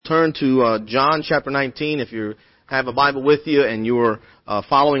turn to John chapter 19 if you have a Bible with you and you're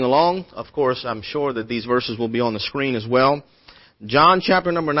following along. Of course, I'm sure that these verses will be on the screen as well. John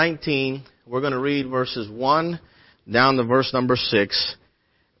chapter number 19, we're going to read verses 1 down to verse number 6.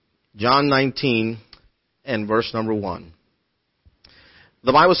 John 19 and verse number 1.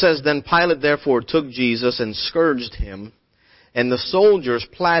 The Bible says, "Then Pilate therefore took Jesus and scourged him, and the soldiers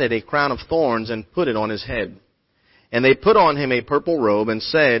platted a crown of thorns and put it on his head. And they put on him a purple robe and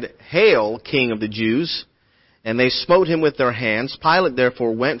said, 'Hail, King of the Jews!' And they smote him with their hands. Pilate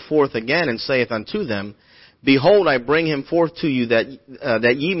therefore went forth again and saith unto them, 'Behold, I bring him forth to you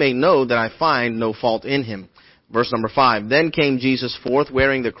that ye may know that I find no fault in him.'" Verse number 5, "Then came Jesus forth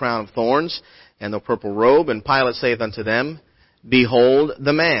wearing the crown of thorns and the purple robe, and Pilate saith unto them, 'Behold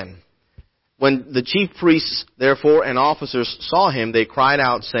the man.' When the chief priests therefore and officers saw him, they cried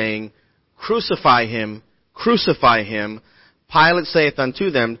out, saying, 'Crucify him, crucify him.' Pilate saith unto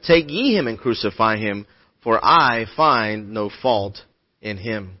them, 'Take ye him and crucify him, for I find no fault in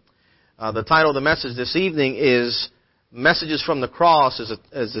him.'" The title of the message this evening is Messages from the Cross,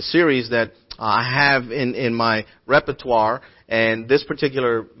 as a series that I have in my repertoire, and this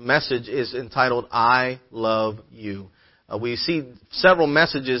particular message is entitled, "I Love You." We see several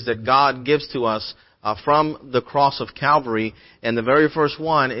messages that God gives to us from the cross of Calvary, and the very first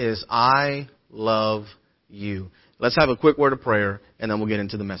one is, "I love you." Let's have a quick word of prayer, and then we'll get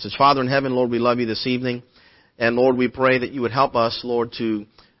into the message. Father in heaven, Lord, we love you this evening. And Lord, we pray that you would help us, Lord, to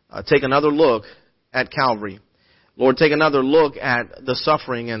take another look at Calvary. Lord, take another look at the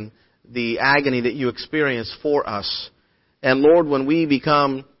suffering and the agony that you experienced for us. And Lord, when we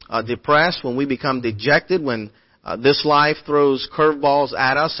become depressed, when we become dejected, when this life throws curveballs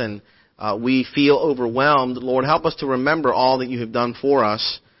at us and we feel overwhelmed, Lord, help us to remember all that you have done for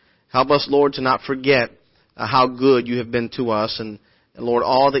us. Help us, Lord, to not forget how good you have been to us, and Lord,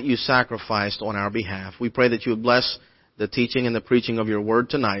 all that you sacrificed on our behalf. We pray that you would bless the teaching and the preaching of your word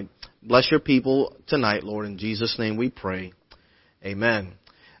tonight. Bless your people tonight, Lord. In Jesus' name we pray. Amen.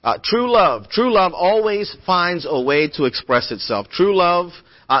 True love always finds a way to express itself. True love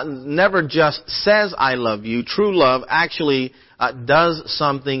never just says, "I love you." True love actually does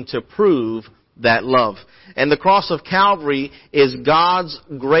something to prove that love. And the cross of Calvary is God's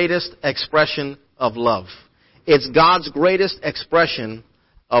greatest expression of love. It's God's greatest expression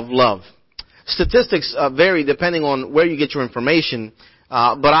of love. Statistics vary depending on where you get your information,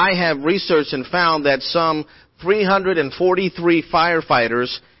 but I have researched and found that some 343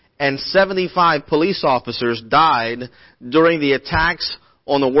 firefighters and 75 police officers died during the attacks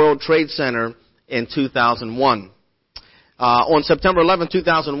on the World Trade Center in 2001. On September 11,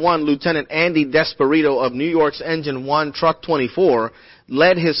 2001, Lieutenant Andy Desperito of New York's Engine 1 Truck 24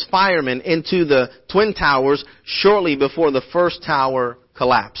 led his firemen into the Twin Towers shortly before the first tower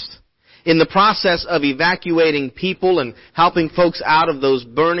collapsed. In the process of evacuating people and helping folks out of those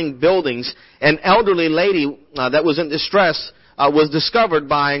burning buildings, an elderly lady that was in distress was discovered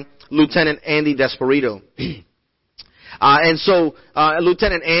by Lieutenant Andy Desperito. And so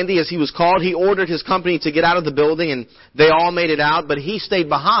Lieutenant Andy, as he was called, he ordered his company to get out of the building, and they all made it out, but he stayed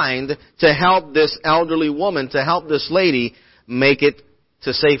behind to help this elderly woman, to help this lady make it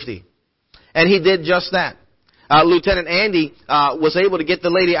to safety. And he did just that. Lieutenant Andy was able to get the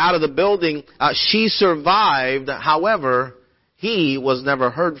lady out of the building. She survived. However, he was never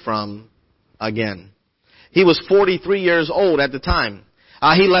heard from again. He was 43 years old at the time.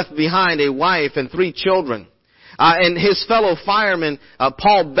 He left behind a wife and 3 children. And his fellow fireman,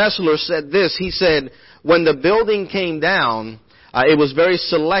 Paul Bessler, said this. He said, "When the building came down, it was very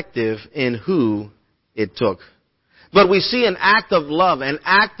selective in who it took." But we see an act of love, an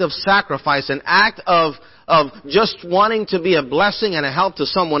act of sacrifice, an act of just wanting to be a blessing and a help to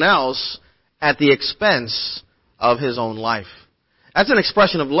someone else at the expense of his own life. That's an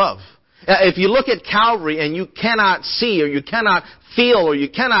expression of love. If you look at Calvary and you cannot see or you cannot feel or you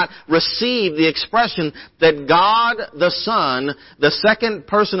cannot receive the expression that God the Son, the second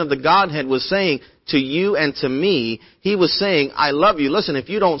person of the Godhead, was saying to you and to me, He was saying, "I love you." Listen, if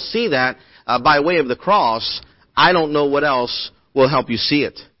you don't see that by way of the cross, I don't know what else will help you see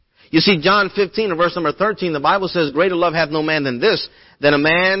it. You see, John 15 and verse number 13, the Bible says, "Greater love hath no man than this, than a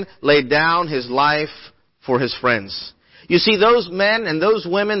man laid down his life for his friends." You see, those men and those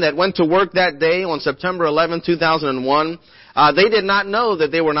women that went to work that day on September 11, 2001, they did not know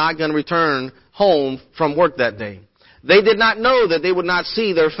that they were not going to return home from work that day. They did not know that they would not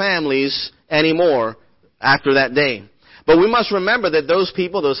see their families anymore after that day. But we must remember that those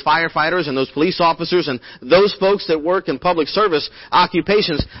people, those firefighters and those police officers and those folks that work in public service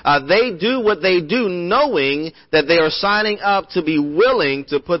occupations, they do what they do knowing that they are signing up to be willing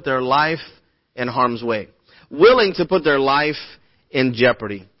to put their life in harm's way, willing to put their life in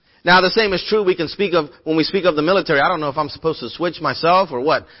jeopardy. Now, the same is true when we speak of the military. I don't know if I'm supposed to switch myself or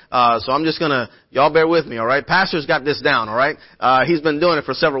what. So I'm just y'all bear with me, all right? Pastor's got this down, all right? He's been doing it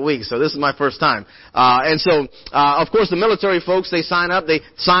for several weeks, so this is my first time. Of course, the military folks, they sign up. They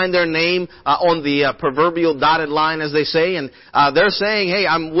sign their name on the proverbial dotted line, as they say, and they're saying, hey,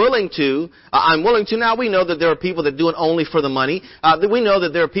 I'm willing to. Now, we know that there are people that do it only for the money. We know that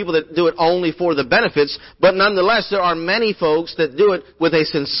there are people that do it only for the benefits, but nonetheless, there are many folks that do it with a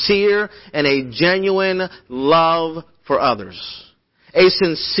sincere and a genuine love for others. A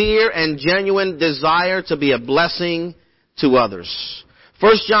sincere and genuine desire to be a blessing to others.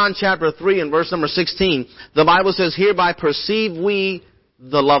 1 John chapter 3 and verse number 16, the Bible says, hereby perceive we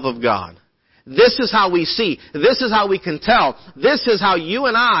the love of God. This is how we see. This is how we can tell. This is how you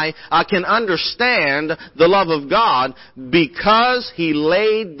and I can understand the love of God, because He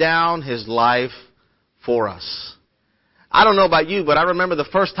laid down His life for us. I don't know about you, but I remember the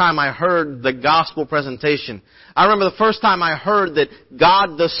first time I heard the gospel presentation. I remember the first time I heard that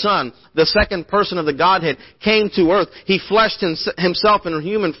God the Son, the second person of the Godhead, came to earth. He fleshed himself in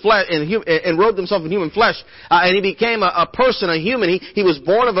human flesh, and robed himself in human flesh, and He became a person, a human. He was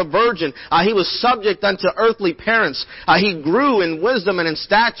born of a virgin. He was subject unto earthly parents. He grew in wisdom and in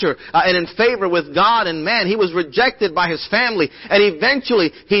stature and in favor with God and man. He was rejected by His family, and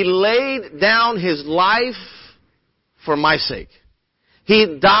eventually He laid down His life for my sake.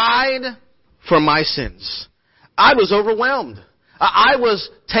 He died for my sins. I was overwhelmed. I was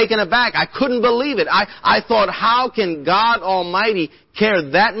taken aback. I couldn't believe it. I thought, how can God Almighty care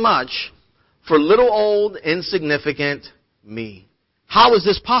that much for little old insignificant me? How is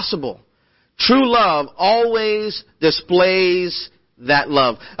this possible? True love always displays that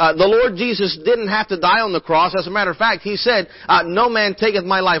love. The Lord Jesus didn't have to die on the cross. As a matter of fact, He said, no man taketh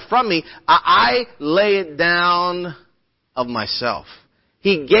my life from me. I lay it down of myself.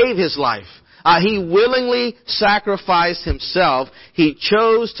 He gave His life. He willingly sacrificed Himself. He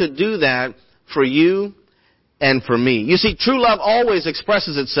chose to do that for you and for me. You see, true love always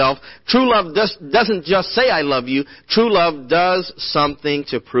expresses itself. True love doesn't just say I love you. True love does something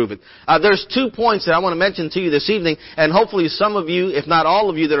to prove it. There's 2 points that I want to mention to you this evening, and hopefully some of you, if not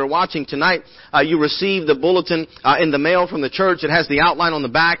all of you that are watching tonight, you received the bulletin in the mail from the church. It has the outline on the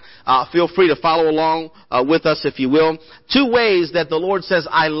back. Feel free to follow along with us if you will. 2 ways that the Lord says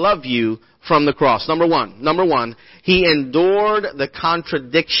I love you from the cross. Number one, He endured the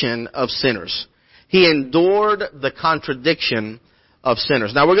contradiction of sinners. He endured the contradiction of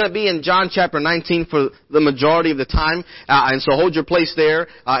sinners. Now, we're going to be in John chapter 19 for the majority of the time, and so hold your place there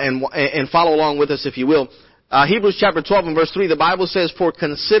and follow along with us if you will. Hebrews chapter 12 and verse 3, the Bible says, for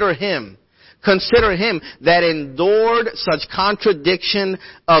consider Him that endured such contradiction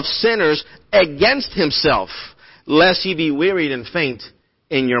of sinners against Himself, lest ye be wearied and faint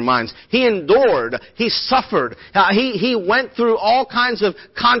in your minds. He endured. He suffered. He went through all kinds of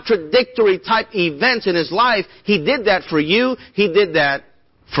contradictory type events in His life. He did that for you. He did that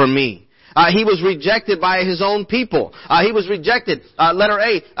for me. He was rejected by His own people. He was rejected. Letter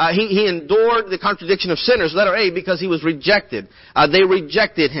A, he endured the contradiction of sinners. Letter A, because He was rejected. They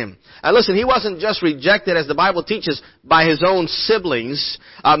rejected Him. Listen, He wasn't just rejected, as the Bible teaches, by His own siblings,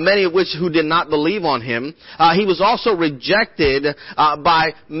 many of which who did not believe on Him. He was also rejected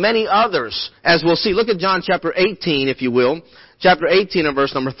by many others, as we'll see. Look at John chapter 18, if you will. Chapter 18 and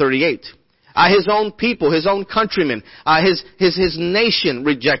verse number 38. His own people, His own countrymen, His nation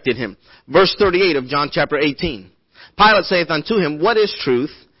rejected Him. Verse 38 of John chapter 18. Pilate saith unto Him, what is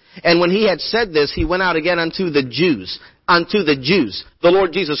truth? And when He had said this, He went out again unto the Jews. The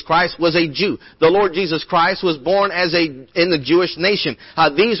Lord Jesus Christ was a Jew. The Lord Jesus Christ was born in the Jewish nation.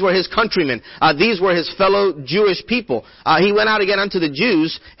 These were His countrymen. These were His fellow Jewish people. He went out again unto the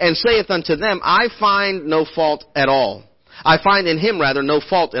Jews and saith unto them, I find no fault at all. I find in Him rather no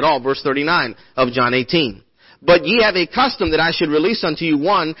fault at all. Verse 39 of John 18. But ye have a custom that I should release unto you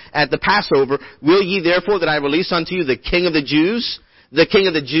one at the Passover. Will ye therefore that I release unto you the King of the Jews? The King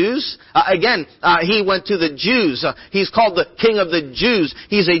of the Jews? Again, He went to the Jews. He's called the King of the Jews.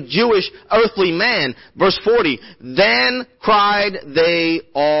 He's a Jewish earthly man. Verse 40. Then cried they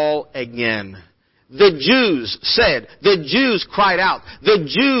all again. The Jews said, the Jews cried out, the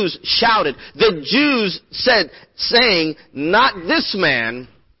Jews shouted, the Jews said, saying, not this man,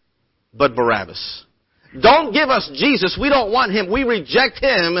 but Barabbas. don't give us Jesus. We don't want him. We reject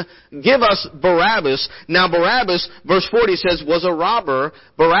him. Give us Barabbas. Now Barabbas, verse 40 says, was a robber.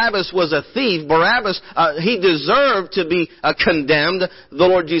 Barabbas was a thief. Barabbas, he deserved to be condemned. The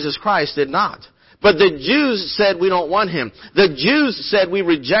Lord Jesus Christ did not. But the Jews said we don't want him. The Jews said we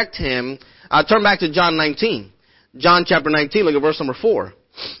reject him. Turn back to John 19. John chapter 19, look at verse number 4.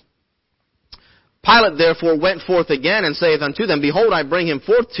 Pilate therefore went forth again and saith unto them, Behold, I bring him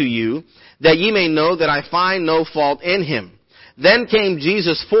forth to you, that ye may know that I find no fault in him. Then came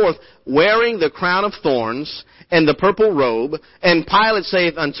Jesus forth, wearing the crown of thorns and the purple robe, and Pilate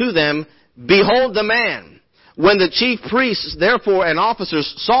saith unto them, Behold the man. When the chief priests therefore and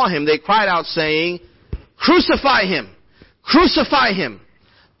officers saw him, they cried out, saying, Crucify him! Crucify him!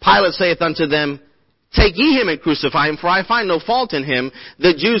 Pilate saith unto them, Take ye him and crucify him, for I find no fault in him.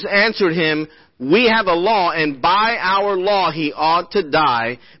 The Jews answered him, We have a law, and by our law he ought to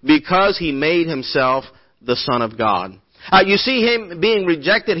die, because he made himself the Son of God. You see him being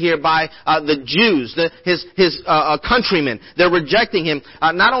rejected here by the Jews, his countrymen. They're rejecting him.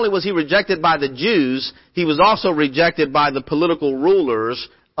 Not only was he rejected by the Jews, he was also rejected by the political rulers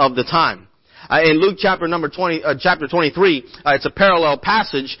of the time. In Luke chapter 23, it's a parallel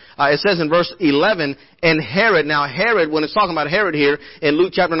passage. It says in verse 11, and Herod, now Herod, when it's talking about Herod here, in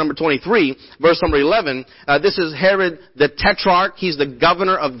Luke chapter number 23, verse number 11, this is Herod the Tetrarch. He's the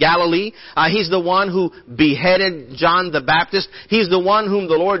governor of Galilee. He's the one who beheaded John the Baptist. He's the one whom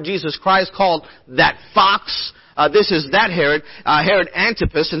the Lord Jesus Christ called that fox. This is that Herod, Herod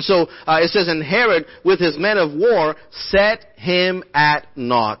Antipas. And so it says, and Herod with his men of war set him at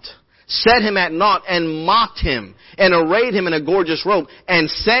naught. Set him at naught and mocked him and arrayed him in a gorgeous robe and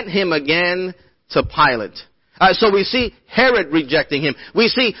sent him again to Pilate. So we see Herod rejecting him. We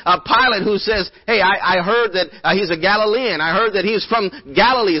see Pilate who says, hey, I heard that he's a Galilean. I heard that he's from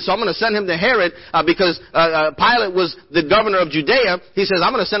Galilee, so I'm going to send him to Herod because Pilate was the governor of Judea. He says,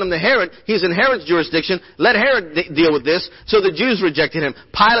 I'm going to send him to Herod. He's in Herod's jurisdiction. Let Herod deal with this. So the Jews rejected him.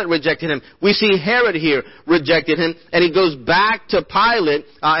 Pilate rejected him. We see Herod here rejected him, and he goes back to Pilate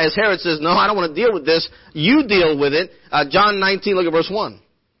as Herod says, no, I don't want to deal with this. You deal with it. John 19, look at verse 1.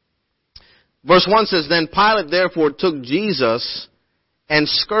 Verse 1 says, Then Pilate therefore took Jesus and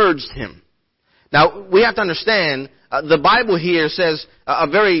scourged him. Now, we have to understand, the Bible here says a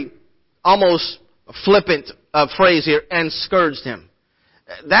very almost flippant phrase here, and scourged him.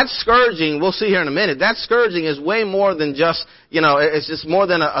 That scourging, we'll see here in a minute, that scourging is way more than just, it's just more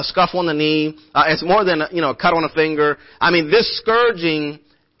than a scuff on the knee. It's more than, a cut on a finger. I mean, this scourging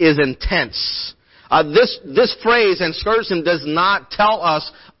is intense. This phrase, and scourged him, does not tell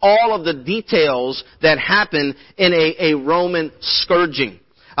us all of the details that happen in a Roman scourging.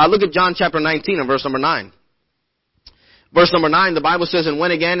 Look at John chapter 19 and verse number 9. Verse number 9, the Bible says, And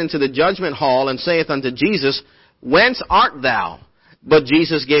went again into the judgment hall, and saith unto Jesus, Whence art thou? But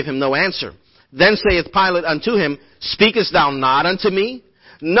Jesus gave him no answer. Then saith Pilate unto him, Speakest thou not unto me?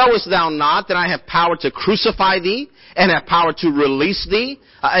 Knowest thou not that I have power to crucify thee, and have power to release thee?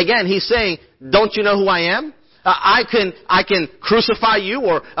 Again, he's saying, don't you know who I am? I can crucify you,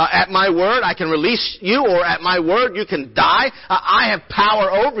 or at my word I can release you, or at my word you can die. I have power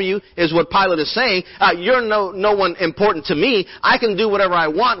over you, is what Pilate is saying. You're no one important to me. I can do whatever I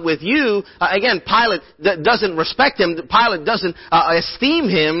want with you. Again, Pilate doesn't respect him. Pilate doesn't esteem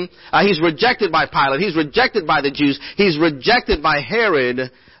him. He's rejected by Pilate. He's rejected by the Jews. He's rejected by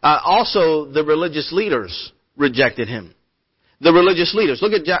Herod. Also, the religious leaders rejected him. The religious leaders.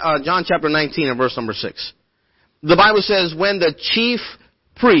 Look at John chapter 19 and verse number 6. The Bible says, when the chief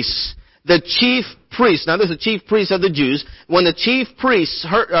priests, now this is the chief priests of the Jews, when the chief priests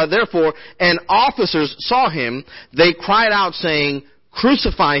heard, therefore, and officers saw him, they cried out saying,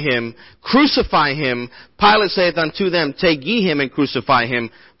 Crucify him, crucify him. Pilate saith unto them, Take ye him and crucify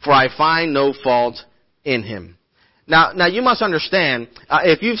him, for I find no fault in him. Now you must understand,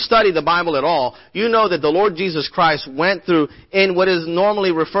 if you've studied the Bible at all, you know that the Lord Jesus Christ went through in what is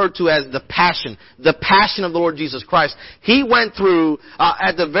normally referred to as the passion of the Lord Jesus Christ. He went through,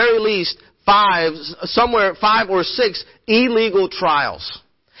 at the very least, 5 or 6 illegal trials.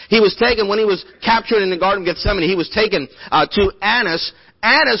 He was taken, when he was captured in the Garden of Gethsemane, he was taken to Annas,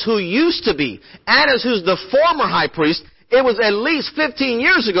 who's the former high priest. It was at least 15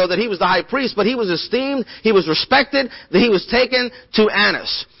 years ago that he was the high priest, but he was esteemed, he was respected, that he was taken to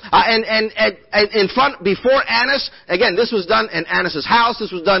Annas. Before Annas, again, this was done in Annas' house,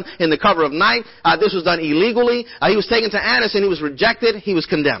 this was done in the cover of night, this was done illegally. He was taken to Annas and he was rejected, he was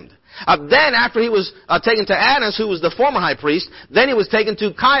condemned. Then after he was taken to Annas, who was the former high priest, then he was taken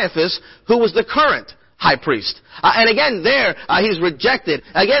to Caiaphas, who was the current high priest. And again there, he's rejected.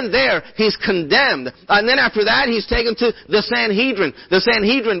 Again there, he's condemned. And then after that, he's taken to the Sanhedrin. The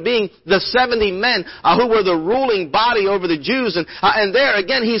Sanhedrin being the 70 men who were the ruling body over the Jews. And there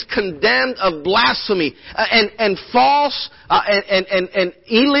again, he's condemned of blasphemy and false and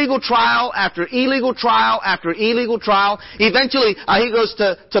illegal trial after illegal trial after illegal trial. Eventually, he goes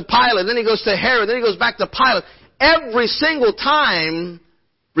to Pilate. Then he goes to Herod. Then he goes back to Pilate. Every single time,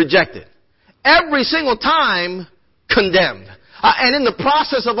 rejected. Every single time, condemned. And in the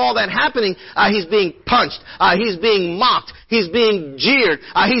process of all that happening, he's being punched. He's being mocked. He's being jeered.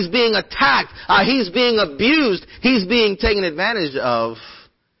 He's being attacked. He's being abused. He's being taken advantage of.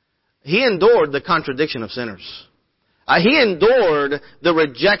 He endured the contradiction of sinners. He endured the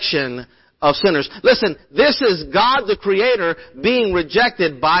rejection of sinners. Listen, this is God the Creator being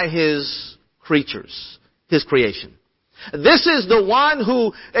rejected by His creatures, His creation. This is the one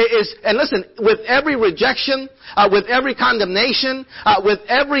who is, and listen, with every rejection, with every condemnation, with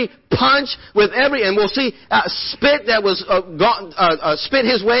every punch, with every, and we'll see, spit that was spit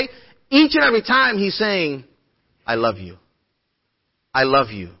His way, each and every time He's saying, I love you. I love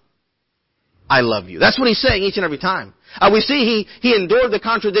you. I love you. That's what He's saying each and every time. We see He endured the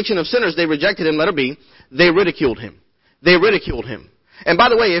contradiction of sinners. They rejected Him, letter B. They ridiculed Him. They ridiculed Him. And by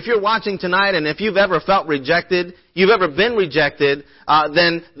the way, if you're watching tonight and if you've ever felt rejected, you've ever been rejected,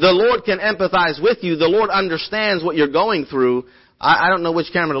 then the Lord can empathize with you. The Lord understands what you're going through. I don't know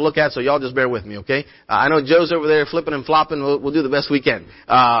which camera to look at, so y'all just bear with me, okay? I know Joe's over there flipping and flopping. We'll do the best we can.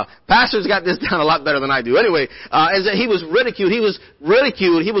 Pastor's got this down a lot better than I do. Anyway, as he was ridiculed, he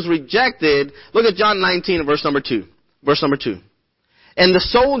was rejected. Look at John 19 and verse number 2. Verse number 2. And the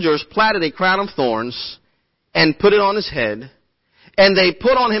soldiers platted a crown of thorns and put it on His head. And they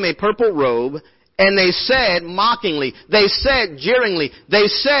put on Him a purple robe, and they said mockingly, they said jeeringly, they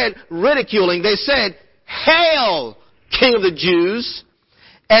said ridiculing, they said, Hail, King of the Jews!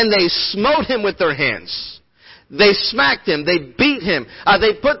 And they smote Him with their hands. They smacked Him. They beat Him.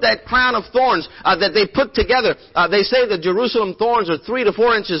 They put that crown of thorns that they put together. They say the Jerusalem thorns are 3 to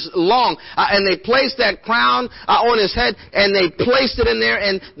 4 inches long. And they placed that crown on His head, and they placed it in there,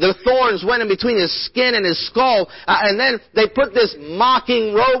 and the thorns went in between His skin and His skull. And then they put this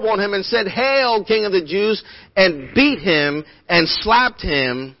mocking robe on Him and said, Hail, King of the Jews! And beat Him and slapped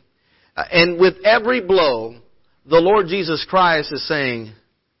Him. And with every blow, the Lord Jesus Christ is saying,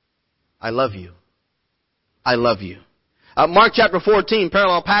 I love you. I love you. Mark chapter 14,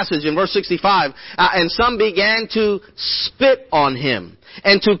 parallel passage in verse 65. And some began to spit on Him,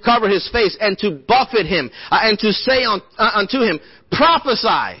 and to cover His face, and to buffet Him, and to say unto Him,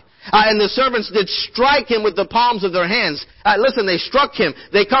 Prophesy. And the servants did strike Him with the palms of their hands. Listen, they struck Him.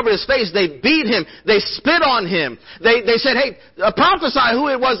 They covered His face. They beat Him. They spit on Him. They said, hey, prophesy who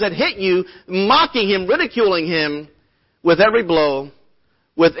it was that hit you, mocking Him, ridiculing Him. With every blow,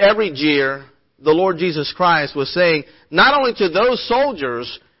 with every jeer, the Lord Jesus Christ was saying, not only to those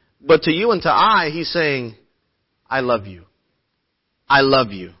soldiers, but to you and to I, He's saying, I love you. I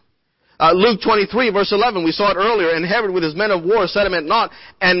love you. Luke 23, verse 11, we saw it earlier, and Herod with his men of war set Him at naught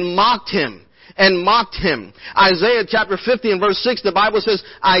and mocked Him. And mocked Him. Isaiah chapter 50 and verse 6, the Bible says,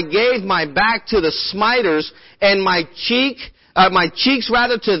 I gave my back to the smiters, and my cheeks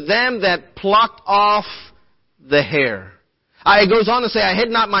to them that plucked off the hair. It goes on to say, I hid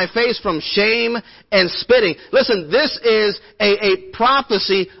not my face from shame and spitting. Listen, this is a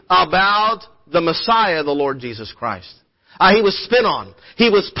prophecy about the Messiah, the Lord Jesus Christ. He was spit on. He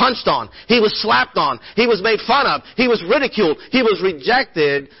was punched on. He was slapped on. He was made fun of. He was ridiculed. He was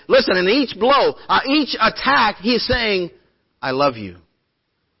rejected. Listen, in each blow, each attack, He's saying, I love you.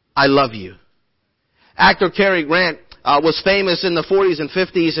 I love you. Actor Cary Grant was famous in the 40s and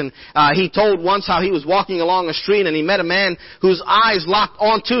 50s, and he told once how he was walking along a street and he met a man whose eyes locked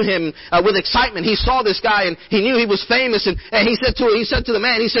onto him with excitement. He saw this guy and he knew he was famous, and he said to the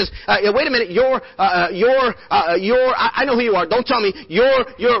man, he says, wait a minute, I know who you are. Don't tell me you're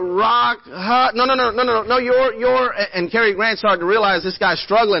Rock. No, you're. And Cary Grant started to realize this guy's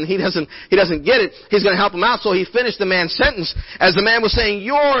struggling. He doesn't get it. He's going to help him out, so he finished the man's sentence as the man was saying,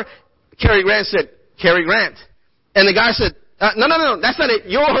 "You're." Cary Grant said, "Cary Grant." And the guy said, no, that's not it.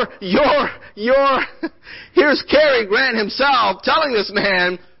 You're, here's Cary Grant himself telling this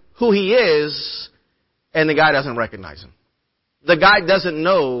man who he is, and the guy doesn't recognize him. The guy doesn't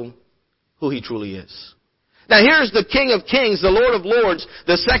know who he truly is. Now here's the King of Kings, the Lord of Lords,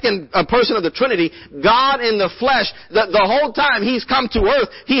 the second person of the Trinity, God in the flesh. The whole time He's come to earth,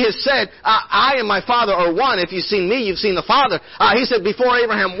 He has said, I and my Father are one. If you've seen me, you've seen the Father. He said, before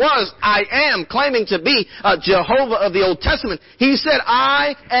Abraham was, I am, claiming to be Jehovah of the Old Testament. He said,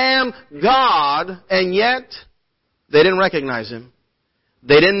 I am God, and yet they didn't recognize Him.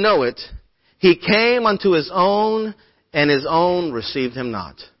 They didn't know it. He came unto His own, and His own received Him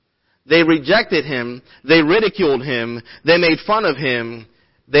not. They rejected Him. They ridiculed Him. They made fun of Him.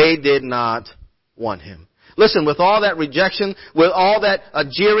 They did not want Him. Listen, with all that rejection, with all that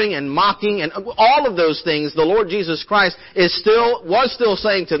jeering and mocking and all of those things, the Lord Jesus Christ was still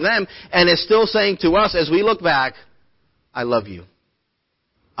saying to them and is still saying to us as we look back, I love you.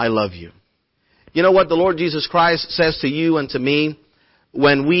 I love you. You know what the Lord Jesus Christ says to you and to me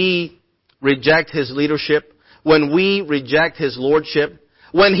when we reject His leadership, when we reject His lordship?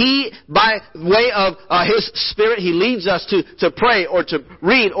 When He, by way of His Spirit, He leads us to pray or to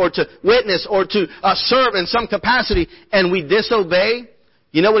read or to witness or to serve in some capacity and we disobey,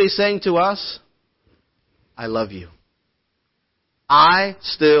 you know what He's saying to us? I love you. I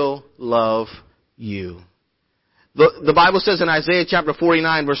still love you. The Bible says in Isaiah chapter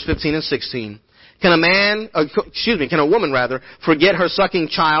 49 verse 15 and 16, can a woman forget her sucking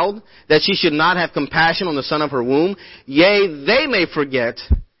child, that she should not have compassion on the son of her womb? Yea, they may forget,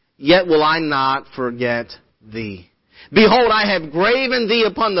 yet will I not forget thee. Behold, I have graven thee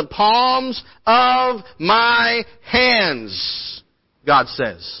upon the palms of my hands, God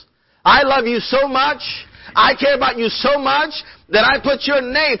says. I love you so much, I care about you so much, that I put your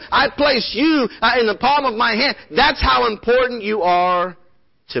name, I place you in the palm of my hand. That's how important you are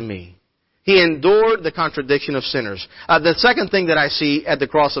to me. He endured the contradiction of sinners. The second thing that I see at the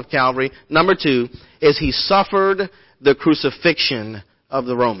cross of Calvary, number 2, is He suffered the crucifixion of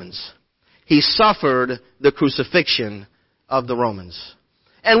the Romans. He suffered the crucifixion of the Romans.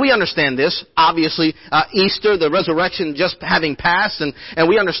 And we understand this. Obviously, Easter, the resurrection just having passed, and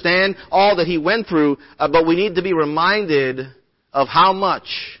we understand all that He went through, but we need to be reminded of how much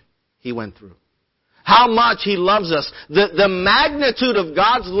He went through. How much He loves us. The magnitude of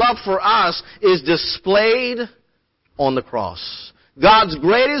God's love for us is displayed on the cross. God's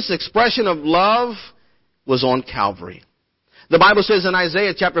greatest expression of love was on Calvary. The Bible says in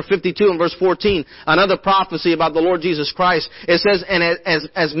Isaiah chapter 52 and verse 14, another prophecy about the Lord Jesus Christ, it says, and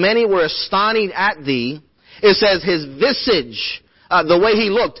as many were astonished at thee, it says His visage, the way He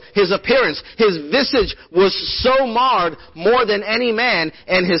looked, His appearance, His visage was so marred more than any man,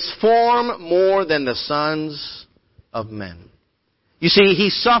 and His form more than the sons of men. You see, He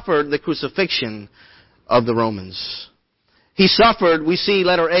suffered the crucifixion of the Romans. He suffered, we see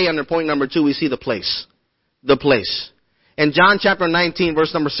letter A under point number 2, we see the place. The place. In John chapter 19,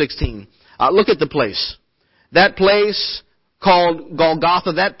 verse number 16, look at the place. That place called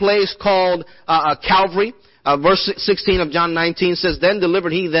Golgotha, that place called Calvary. Verse 16 of John 19 says, Then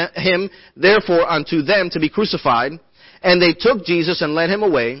delivered He him therefore unto them to be crucified. And they took Jesus and led Him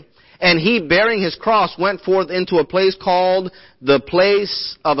away. And He, bearing His cross, went forth into a place called the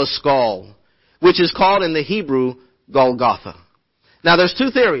place of a skull, which is called in the Hebrew Golgotha. Now there's two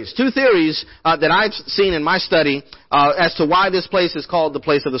theories that I've seen in my study as to why this place is called the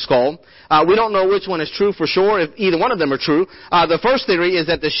place of the skull. We don't know which one is true for sure, if either one of them are true. The first theory is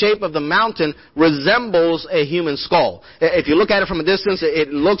that the shape of the mountain resembles a human skull. If you look at it from a distance, it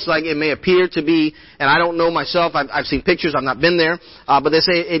looks like it may appear to be, and I don't know myself, I've seen pictures, I've not been there, but they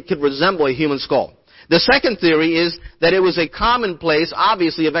say it could resemble a human skull. The second theory is that it was a common place,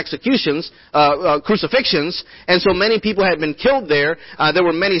 obviously, of executions, crucifixions, and so many people had been killed there. There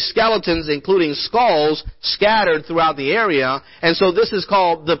were many skeletons, including skulls, scattered throughout the area, and so this is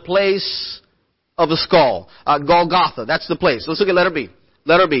called the place of the skull. Golgotha, that's the place. Let's look at letter B.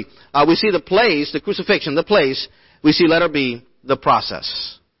 Letter B. We see the place, the crucifixion, the place. We see letter B, the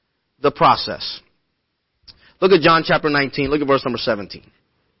process. The process. Look at John chapter 19. Look at verse number 17.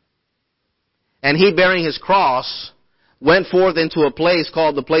 And He, bearing His cross, went forth into a place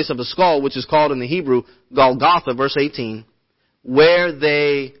called the place of the skull, which is called in the Hebrew Golgotha, verse 18, where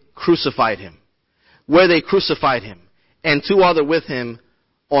they crucified Him. Where they crucified Him. And 2 other with Him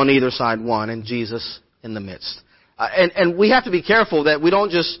on either side, one, and Jesus in the midst. And we have to be careful that we don't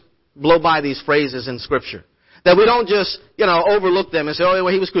just blow by these phrases in Scripture. That we don't just, overlook them and say, oh,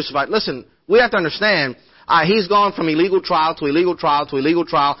 well, He was crucified. Listen, we have to understand, He's gone from illegal trial to illegal trial to illegal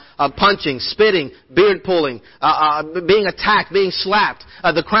trial, punching, spitting, beard pulling, being attacked, being slapped.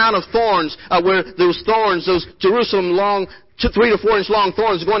 The crown of thorns, where those thorns, those Jerusalem long, 3 to 4 inch long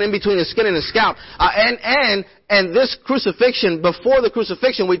thorns going in between his skin and his scalp. And And this crucifixion, before the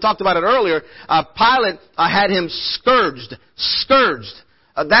crucifixion, we talked about it earlier, Pilate had him scourged.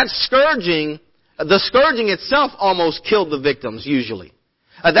 That scourging, the scourging itself almost killed the victims usually.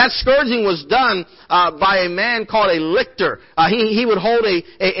 That scourging was done by a man called a lictor. He would hold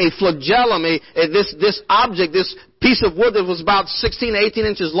a flagellum, this object, this piece of wood that was about 16 to 18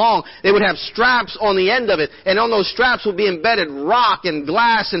 inches long. They would have straps on the end of it, and on those straps would be embedded rock and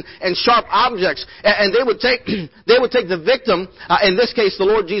glass and sharp objects. And they would take the victim, in this case the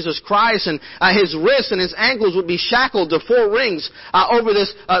Lord Jesus Christ, and his wrists and his ankles would be shackled to 4 rings over this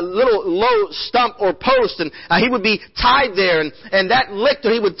little low stump or post, and he would be tied there. And that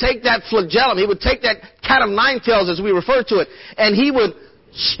lictor, he would take that flagellum, he would take that cat of nine tails as we refer to it, and he would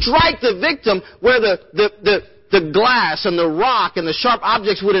strike the victim where the glass and the rock and the sharp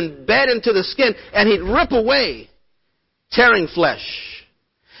objects would embed into the skin, and he'd rip away, tearing flesh.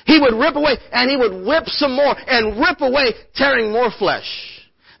 He would rip away, and he would whip some more, and rip away, tearing more flesh.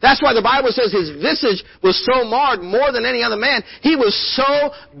 That's why the Bible says his visage was so marred more than any other man. He was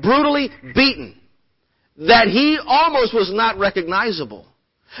so brutally beaten that he almost was not recognizable.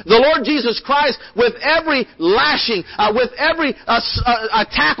 The Lord Jesus Christ, with every lashing, with every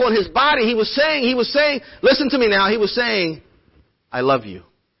attack on his body, he was saying, listen to me now, he was saying, I love you.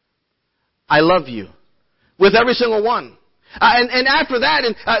 I love you. With every single one. And after that,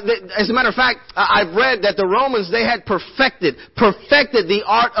 as a matter of fact, I've read that the Romans, they had perfected the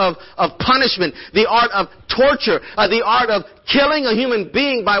art of punishment, the art of torture, the art of killing a human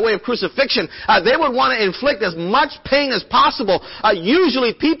being by way of crucifixion. They would want to inflict as much pain as possible.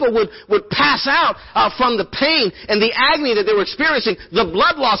 Usually people would pass out from the pain and the agony that they were experiencing, the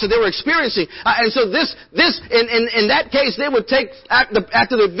blood loss that they were experiencing. And so in that case, they would take,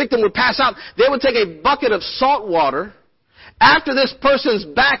 after the victim would pass out, they would take a bucket of salt water. After this person's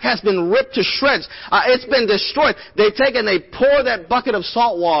back has been ripped to shreds, it's been destroyed, they take and they pour that bucket of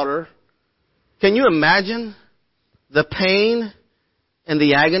salt water. Can you imagine the pain and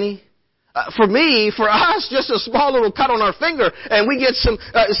the agony? For us, just a small little cut on our finger, and we get some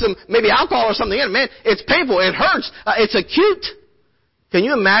maybe alcohol or something in it. Man, it's painful. It hurts. It's acute. Can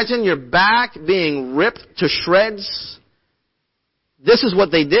you imagine your back being ripped to shreds? This is what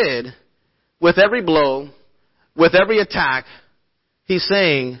they did with every blow. With every attack, he's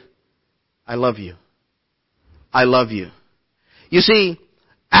saying, I love you. I love you. You see,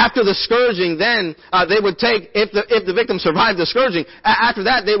 after the scourging, then they would take, if the victim survived the scourging, after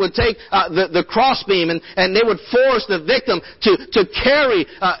that they would take the crossbeam and they would force the victim to carry,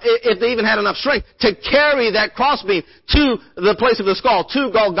 if they even had enough strength, to carry that crossbeam to the place of the skull,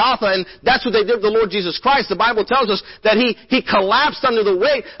 to Golgotha. And that's what they did with the Lord Jesus Christ. The Bible tells us that he collapsed under the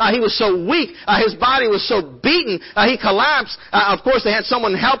weight. He was so weak. His body was so beaten. He collapsed. Of course, they had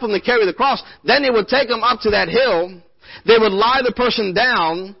someone help him to carry the cross. Then they would take him up to that hill. They would lie the person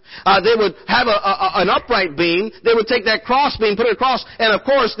down. They would have an upright beam. They would take that cross beam, put it across, and of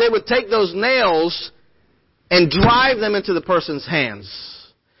course they would take those nails and drive them into the person's hands.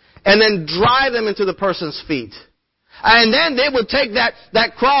 And then drive them into the person's feet. And then they would take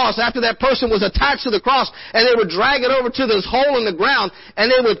that cross after that person was attached to the cross, and they would drag it over to this hole in the ground,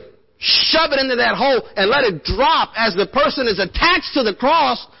 and they would shove it into that hole and let it drop as the person is attached to the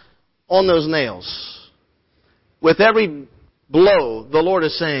cross on those nails. With every blow, the Lord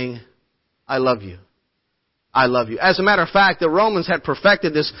is saying, I love you. I love you. As a matter of fact, the Romans had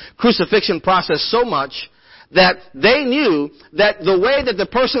perfected this crucifixion process so much that they knew that the way that the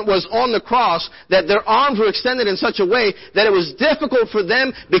person was on the cross, that their arms were extended in such a way that it was difficult for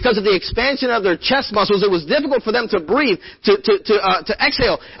them, because of the expansion of their chest muscles, it was difficult for them to breathe, to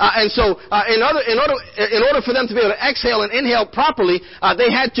exhale. And so, in order for them to be able to exhale and inhale properly,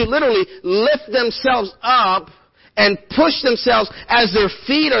 they had to literally lift themselves up and push themselves as their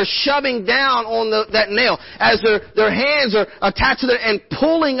feet are shoving down on that nail, as their hands are attached to them and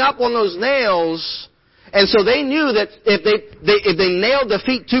pulling up on those nails. And so they knew that if they nailed the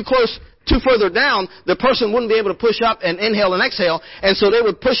feet too further down, the person wouldn't be able to push up and inhale and exhale. And so they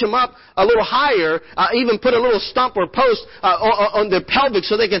would push them up a little higher, even put a little stump or post on their pelvic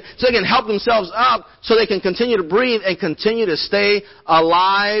so they can help themselves up, so they can continue to breathe and continue to stay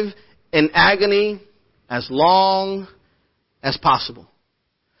alive in agony as long as possible.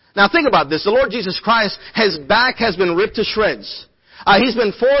 Now think about this. The Lord Jesus Christ, his back has been ripped to shreds. He's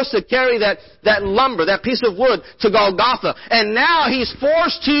been forced to carry that lumber, that piece of wood, to Golgotha. And now he's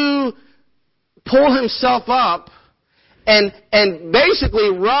forced to pull himself up and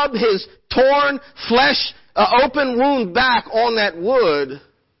basically rub his torn flesh, open wound back on that wood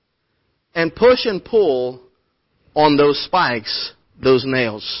and push and pull on those spikes, those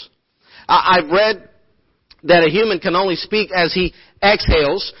nails. I've read that a human can only speak as he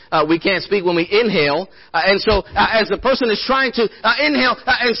exhales. We can't speak when we inhale. And so as the person is trying to inhale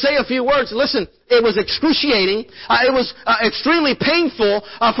and say a few words, listen, it was excruciating. It was extremely painful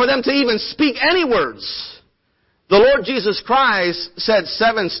for them to even speak any words. The Lord Jesus Christ said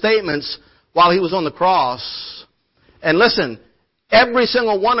 7 statements while he was on the cross. And listen, every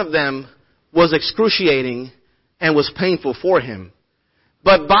single one of them was excruciating and was painful for him.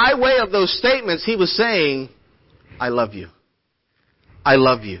 But by way of those statements, he was saying, I love you. I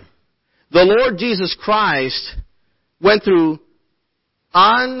love you. The Lord Jesus Christ went through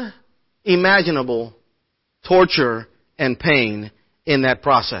unimaginable torture and pain in that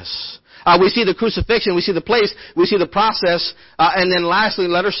process. We see the crucifixion, we see the place, we see the process, and then lastly,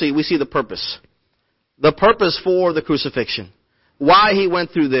 letter C, we see the purpose. The purpose for the crucifixion. Why he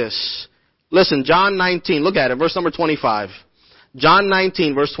went through this. Listen, John 19, look at it, verse number 25. John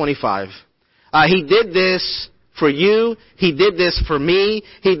 19, verse 25. He did this for you. He did this for me.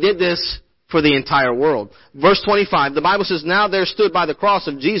 He did this for the entire world. Verse 25, the Bible says, now there stood by the cross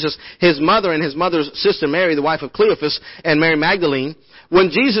of Jesus his mother and his mother's sister Mary, the wife of Cleophas, and Mary Magdalene. When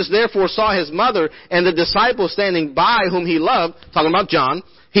Jesus therefore saw his mother and the disciple standing by whom he loved, talking about John,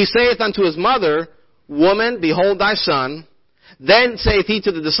 he saith unto his mother, Woman, behold thy son. Then saith he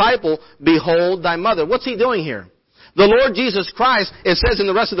to the disciple, Behold thy mother. What's he doing here? The Lord Jesus Christ, it says in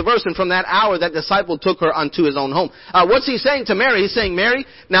the rest of the verse, and from that hour that disciple took her unto his own home. What's he saying to Mary? He's saying, Mary,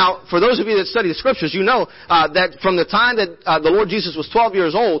 now for those of you that study the scriptures, you know that from the time that the Lord Jesus was 12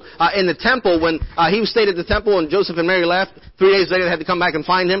 years old in the temple, when he stayed at the temple and Joseph and Mary left, 3 days later they had to come back and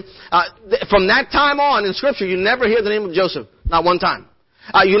find him. From that time on in scripture, you never hear the name of Joseph. Not one time.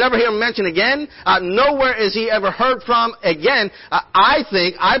 You never hear him mentioned again. Nowhere is he ever heard from again.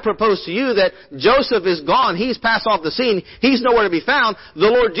 I propose to you that Joseph is gone. He's passed off the scene. He's nowhere to be found. The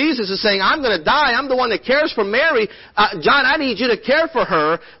Lord Jesus is saying, I'm going to die. I'm the one that cares for Mary. John, I need you to care for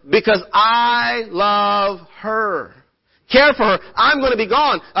her because I love her. Care for her. I'm going to be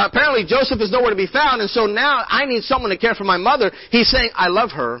gone. Apparently Joseph is nowhere to be found, and so now I need someone to care for my mother. He's saying, I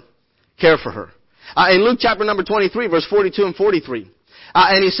love her. Care for her. In Luke chapter number 23, verse 42 and 43.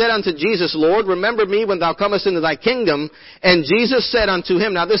 And he said unto Jesus, Lord, remember me when thou comest into thy kingdom. And Jesus said unto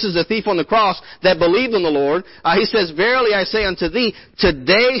him, now this is the thief on the cross that believed in the Lord. He says, Verily I say unto thee,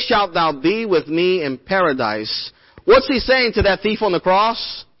 today shalt thou be with me in paradise. What's he saying to that thief on the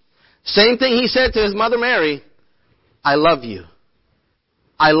cross? Same thing he said to his mother Mary. I love you.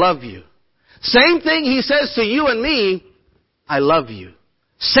 I love you. Same thing he says to you and me. I love you.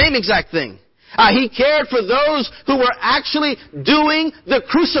 Same exact thing. He cared for those who were actually doing the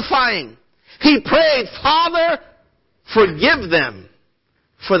crucifying. He prayed, Father, forgive them,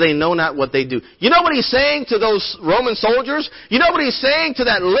 for they know not what they do. You know what he's saying to those Roman soldiers? You know what he's saying to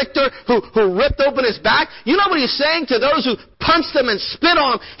that lictor who ripped open his back? You know what he's saying to those who punched him and spit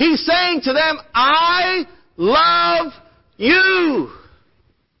on him? He's saying to them, I love you.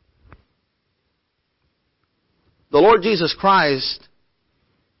 The Lord Jesus Christ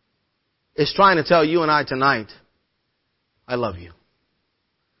is trying to tell you and I tonight, I love you.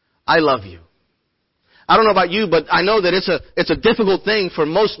 I love you. I don't know about you, but I know that it's a difficult thing for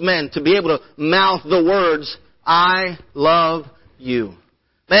most men to be able to mouth the words, I love you.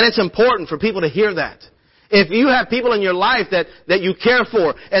 Man, it's important for people to hear that. If you have people in your life that you care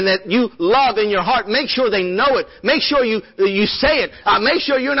for and that you love in your heart, make sure they know it. Make sure you say it. Make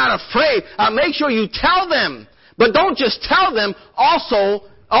sure you're not afraid. Make sure you tell them. But don't just tell them, also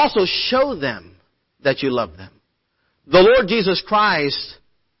show them that you love them. The Lord Jesus Christ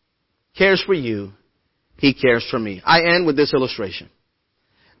cares for you. He cares for me. I end with this illustration.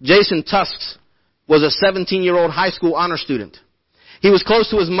 Jason Tusks was a 17-year-old high school honor student. He was close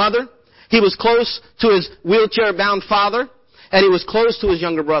to his mother. He was close to his wheelchair-bound father. And he was close to his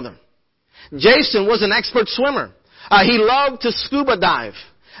younger brother. Jason was an expert swimmer. He loved to scuba dive.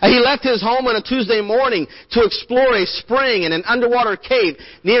 He left his home on a Tuesday morning to explore a spring in an underwater cave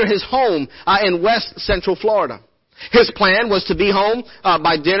near his home in west central Florida. His plan was to be home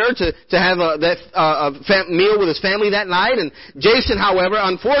by dinner to have a meal with his family that night. And Jason, however,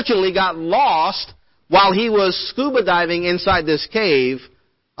 unfortunately got lost while he was scuba diving inside this cave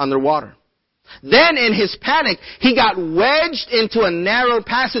underwater. Then in his panic, he got wedged into a narrow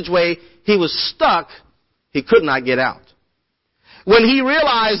passageway. He was stuck. He could not get out. When he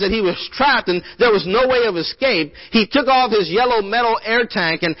realized that he was trapped and there was no way of escape, he took off his yellow metal air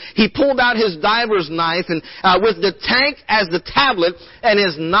tank and he pulled out his diver's knife, and with the tank as the tablet and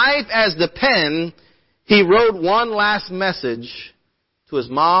his knife as the pen, he wrote one last message to his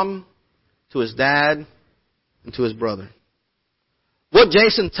mom, to his dad, and to his brother. What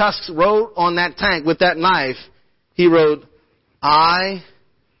Jason Tusk wrote on that tank with that knife, he wrote, I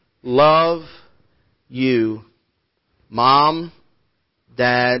love you, Mom,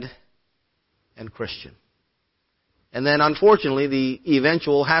 Dad, and Christian. And then, unfortunately, the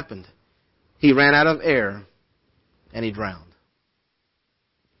eventual happened. He ran out of air, and he drowned.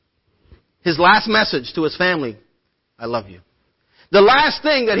 His last message to his family, I love you. The last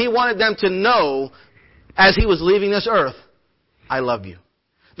thing that he wanted them to know as he was leaving this earth, I love you.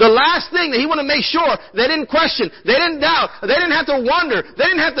 The last thing that he wanted to make sure they didn't question, they didn't doubt, they didn't have to wonder, they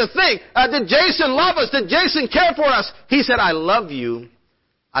didn't have to think, did Jason love us? Did Jason care for us? He said, I love you,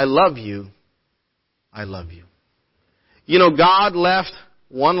 I love you, I love you. You know, God left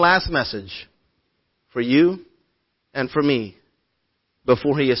one last message for you and for me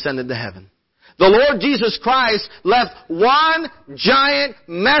before He ascended to heaven. The Lord Jesus Christ left one giant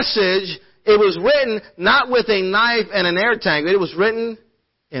message. It was written not with a knife and an air tank. It was written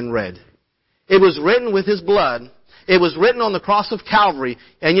in red. It was written with His blood. It was written on the cross of Calvary.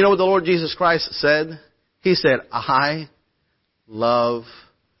 And you know what the Lord Jesus Christ said? He said, I love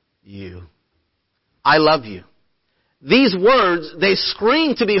you. I love you. These words, they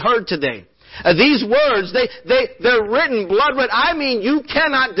scream to be heard today. These words, they're written, blood red. I mean, you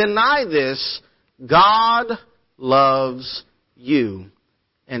cannot deny this. God loves you,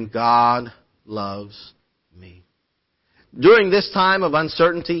 and God loves me. During this time of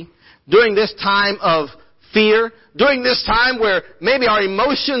uncertainty, during this time of fear, during this time where maybe our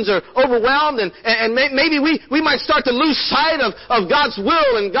emotions are overwhelmed and maybe we might start to lose sight of God's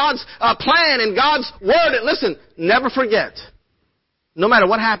will and God's plan and God's word. And listen, never forget, no matter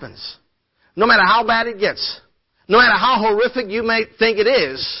what happens, no matter how bad it gets, no matter how horrific you may think it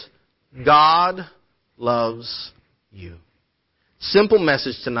is, God loves you. Simple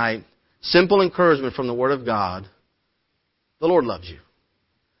message tonight, simple encouragement from the Word of God. The Lord loves you.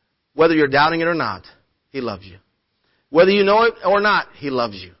 Whether you're doubting it or not, He loves you. Whether you know it or not, He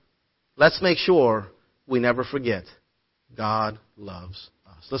loves you. Let's make sure we never forget God loves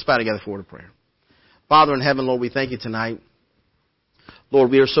us. Let's bow together for a word of prayer. Father in heaven, Lord, we thank You tonight. Lord,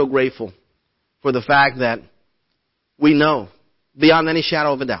 we are so grateful for the fact that we know, beyond any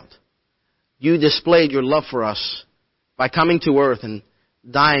shadow of a doubt, You displayed Your love for us by coming to earth and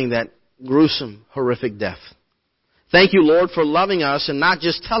dying that gruesome, horrific death. Thank You, Lord, for loving us and not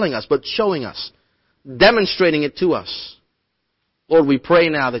just telling us, but showing us, demonstrating it to us. Lord, we pray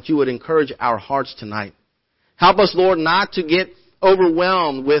now that You would encourage our hearts tonight. Help us, Lord, not to get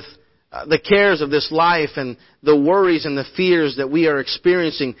overwhelmed with the cares of this life and the worries and the fears that we are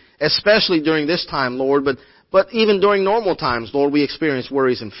experiencing, especially during this time, Lord, but even during normal times, Lord, we experience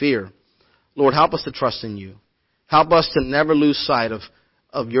worries and fear. Lord, help us to trust in You. Help us to never lose sight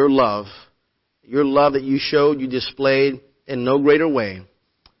of Your love that You showed, You displayed in no greater way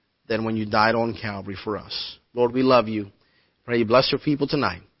than when You died on Calvary for us. Lord, we love You. Pray You bless Your people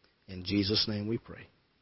tonight. In Jesus' name we pray.